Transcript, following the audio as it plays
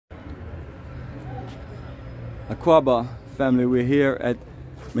Akwaaba family, we're here at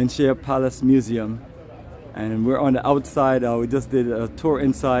Manhyia Palace Museum and we're on the outside. We just did a tour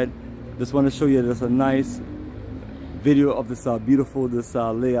inside. Just want to show you just a nice video of this beautiful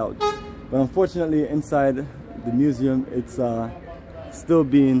layout. But unfortunately inside the museum it's still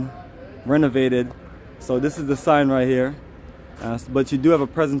being renovated. So this is the sign right here. But you do have a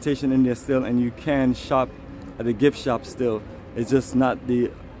presentation in there still, and you can shop at the gift shop still. It's just not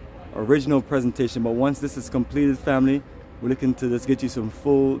the original presentation. But once this is completed, family, we're looking to just get you some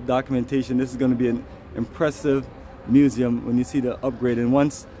full documentation. This is going to be an impressive museum when you see the upgrade. And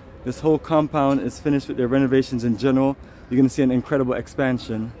once this whole compound is finished with their renovations in general, you're going to see an incredible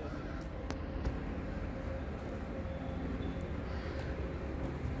expansion.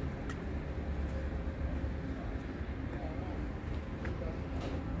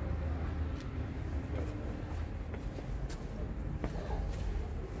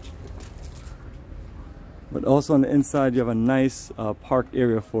 But also on the inside, you have a nice park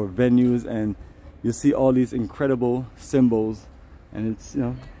area for venues, and you see all these incredible symbols. And it's, you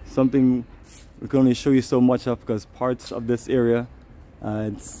know, something we can only show you so much of because parts of this area,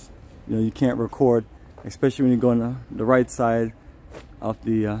 it's, you know, you can't record, especially when you go on the right side of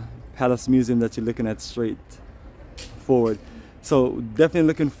the Palace Museum that you're looking at straight forward. So definitely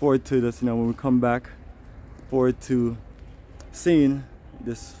looking forward to this. You know, when we come back, forward to seeing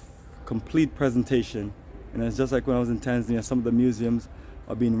this complete presentation. And it's just like when I was in Tanzania, some of the museums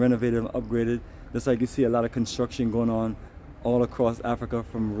are being renovated and upgraded. Just like you see a lot of construction going on all across Africa,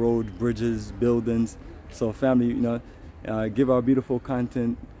 from road, bridges, buildings. So family, you know, give our beautiful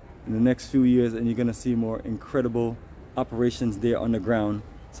content in the next few years and you're gonna see more incredible operations there on the ground.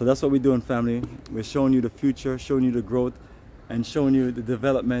 So that's what we're doing, family. We're showing you the future, showing you the growth, and showing you the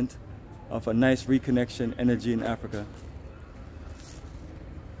development of a nice reconnection energy in Africa.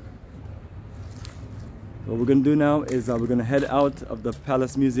 What we're going to do now is we're going to head out of the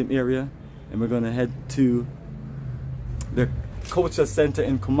Palace Museum area and we're going to head to the Culture Center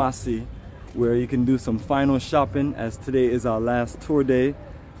in Kumasi, where you can do some final shopping, as today is our last tour day.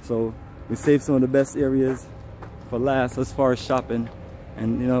 So we saved some of the best areas for last as far as shopping.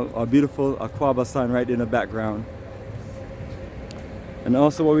 And you know, our beautiful Akwaaba sign right in the background. And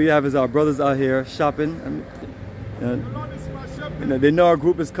also what we have is our brothers out here shopping. You know, they know our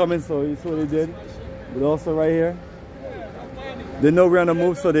group is coming, so that's what they did. But also right here, they know we're on the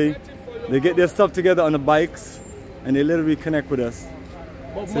move, so they get their stuff together on the bikes and they literally connect with us.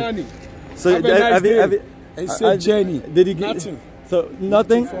 Bomani. So Jenny. Did he get nothing? So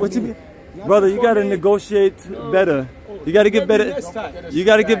nothing? What you mean? Brother, you gotta negotiate better. You gotta get better. You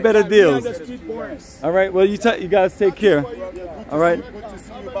gotta get better deals. All right. Well, you guys take care. All right.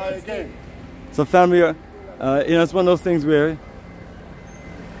 So family, you know, it's one of those things where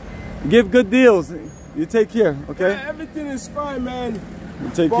give good deals. You take care, okay? Yeah, everything is fine, man. You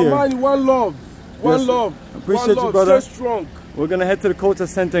take care. Bomani, one love. One love. Appreciate one you, brother. Stay strong. We're gonna head to the Culture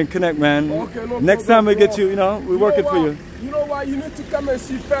Center and connect, man. Okay, no Next problem, time we get bro. you, you know, we're working for you. You know what? You need to come and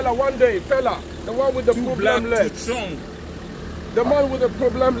see fella one day. Fella, the one with the problem legs. The man with the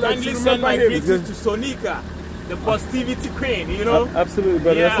problem legs. Kindly send my greetings to Sonika, the positivity queen, you know? Absolutely,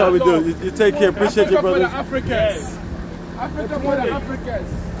 brother. Yeah, that's how we do. You take care. Appreciate you, brother. Africa for the Africans. Africa for the Africans.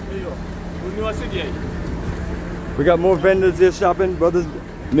 We got more vendors here shopping. Brothers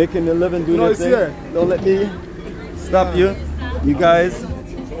making a living, doing their thing. Here. Don't let me stop you. You guys,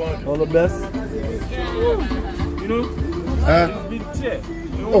 all the best. You know?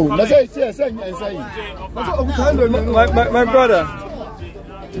 My brother.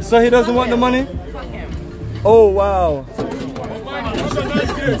 So he doesn't want the money? Oh, wow.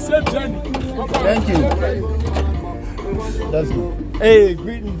 Thank you. That's good. Hey,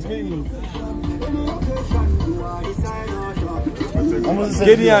 greetings, greetings.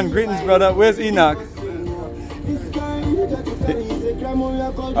 Gideon, greetings, brother. Where's Enoch?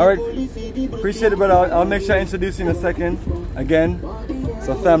 All right, appreciate it, brother. I'll make sure I introduce you in a second again.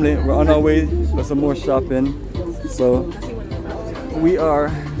 So family, we're on our way for some more shopping. So we are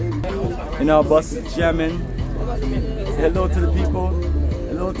in our bus jamming. Say hello to the people.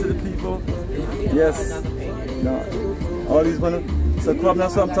 Hello to the people. Yes. No, all these one. So club,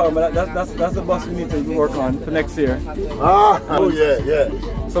 that's what I'm talking about. That's the bus we need to work on for next year. Ah, oh yeah, yeah.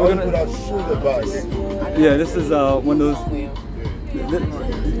 So we're gonna shoot the bus. Yeah, this is one of those.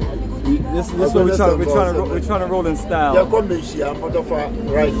 This is what we're trying to roll in style. Yeah, come here,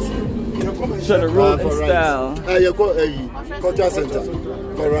 right. Trying to roll in style. You go Culture Center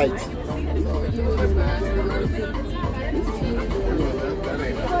for right.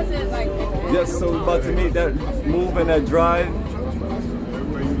 Yes, so we're about to meet that move and that drive.